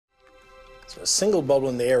So a single bubble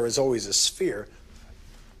in the air is always a sphere.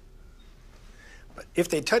 But if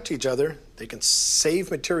they touch each other, they can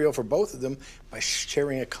save material for both of them by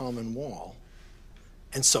sharing a common wall.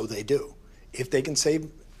 And so they do. If they can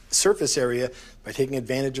save surface area by taking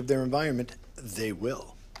advantage of their environment, they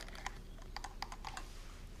will.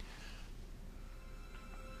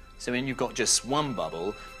 So when you've got just one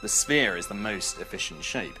bubble, the sphere is the most efficient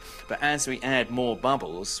shape. But as we add more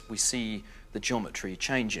bubbles, we see the geometry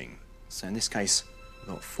changing. So in this case, we've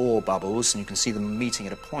got 4 bubbles, and you can see them meeting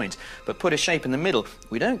at a point. But put a shape in the middle,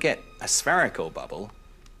 we don't get a spherical bubble.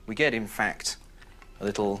 We get, in fact, a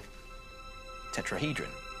little tetrahedron.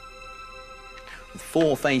 With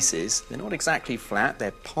 4 faces, they're not exactly flat,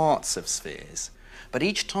 they're parts of spheres. But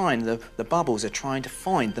each time, the bubbles are trying to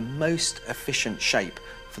find the most efficient shape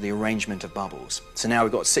for the arrangement of bubbles. So now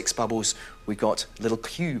we've got 6 bubbles, we've got a little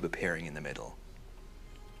cube appearing in the middle.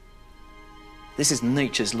 This is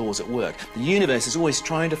nature's laws at work. The universe is always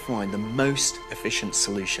trying to find the most efficient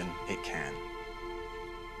solution it can.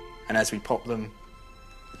 And as we pop them,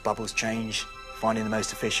 the bubbles change, finding the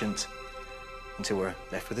most efficient, until we're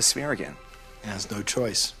left with a sphere again. It has no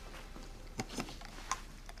choice.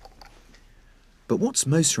 But what's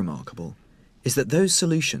most remarkable is that those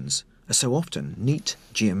solutions are so often neat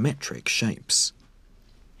geometric shapes.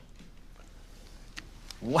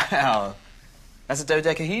 Wow, that's a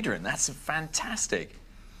dodecahedron. That's fantastic.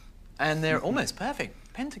 And they're almost perfect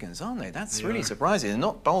pentagons, aren't they? That's really surprising. They're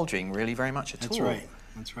not bulging really very much at all. That's right.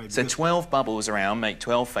 That's right. So 12 bubbles around make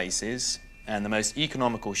 12 faces, and the most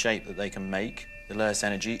economical shape that they can make, the lowest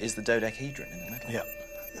energy, is the dodecahedron in the middle. Yeah.